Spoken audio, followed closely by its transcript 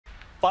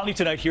Finally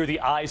tonight, here the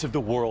eyes of the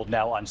world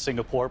now on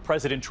Singapore.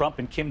 President Trump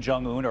and Kim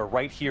Jong-un are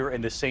right here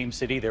in the same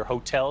city. Their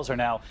hotels are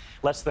now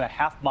less than a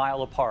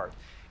half-mile apart.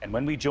 And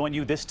when we join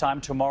you this time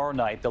tomorrow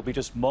night, they'll be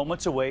just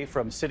moments away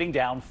from sitting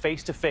down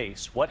face to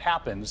face. What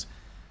happens,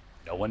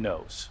 no one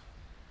knows.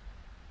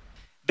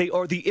 They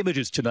are the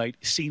images tonight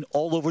seen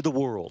all over the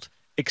world,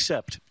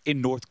 except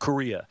in North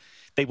Korea.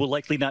 They will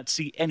likely not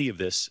see any of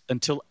this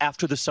until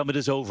after the summit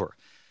is over.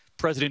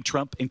 President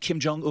Trump and Kim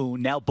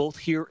Jong-un now both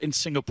here in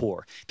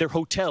Singapore. Their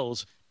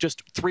hotels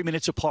just 3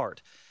 minutes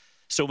apart.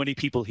 So many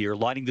people here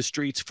lining the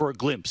streets for a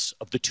glimpse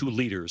of the two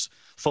leaders,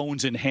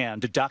 phones in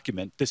hand to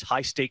document this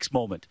high-stakes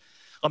moment.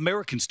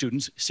 American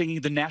students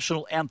singing the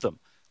national anthem,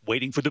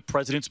 waiting for the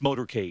president's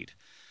motorcade.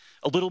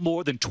 A little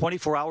more than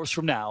 24 hours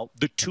from now,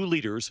 the two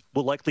leaders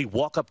will likely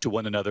walk up to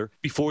one another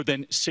before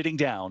then sitting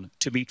down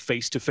to meet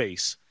face to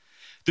face.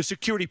 The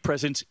security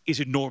presence is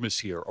enormous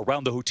here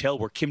around the hotel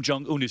where Kim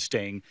Jong-un is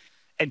staying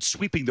and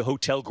sweeping the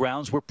hotel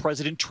grounds where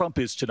President Trump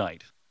is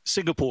tonight.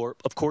 Singapore,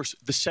 of course,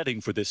 the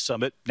setting for this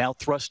summit, now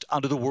thrust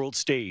onto the world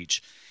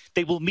stage.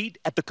 They will meet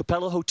at the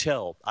Capella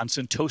Hotel on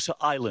Sentosa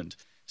Island.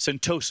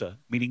 Sentosa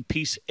meaning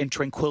peace and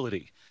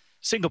tranquility.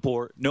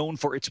 Singapore, known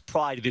for its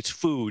pride in its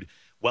food,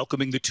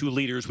 welcoming the two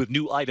leaders with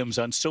new items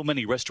on so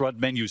many restaurant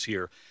menus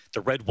here.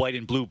 The red, white,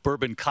 and blue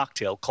bourbon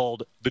cocktail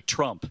called the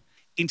Trump.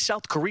 In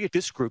South Korea,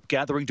 this group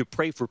gathering to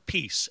pray for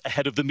peace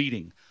ahead of the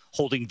meeting,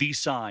 holding these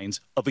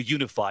signs of a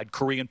unified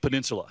Korean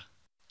peninsula.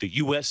 The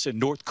U.S. and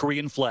North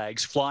Korean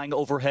flags flying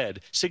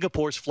overhead,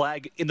 Singapore's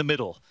flag in the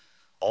middle,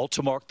 all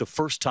to mark the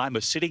first time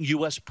a sitting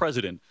U.S.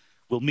 president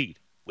will meet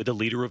with a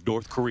leader of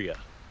North Korea.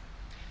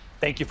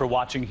 Thank you for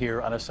watching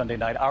here on a Sunday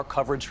night. Our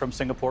coverage from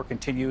Singapore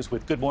continues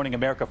with Good Morning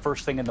America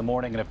first thing in the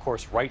morning and, of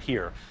course, right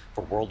here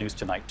for World News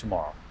Tonight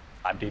tomorrow.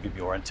 I'm David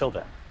Muir. Until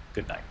then,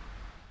 good night.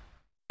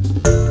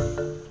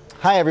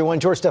 Hi, everyone.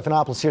 George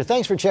Stephanopoulos here.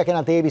 Thanks for checking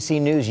out the ABC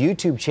News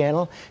YouTube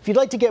channel. If you'd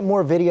like to get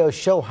more videos,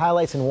 show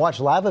highlights, and watch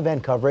live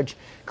event coverage,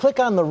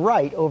 click on the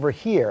right over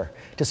here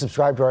to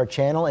subscribe to our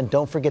channel. And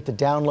don't forget to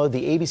download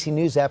the ABC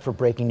News app for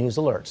breaking news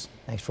alerts.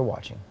 Thanks for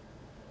watching.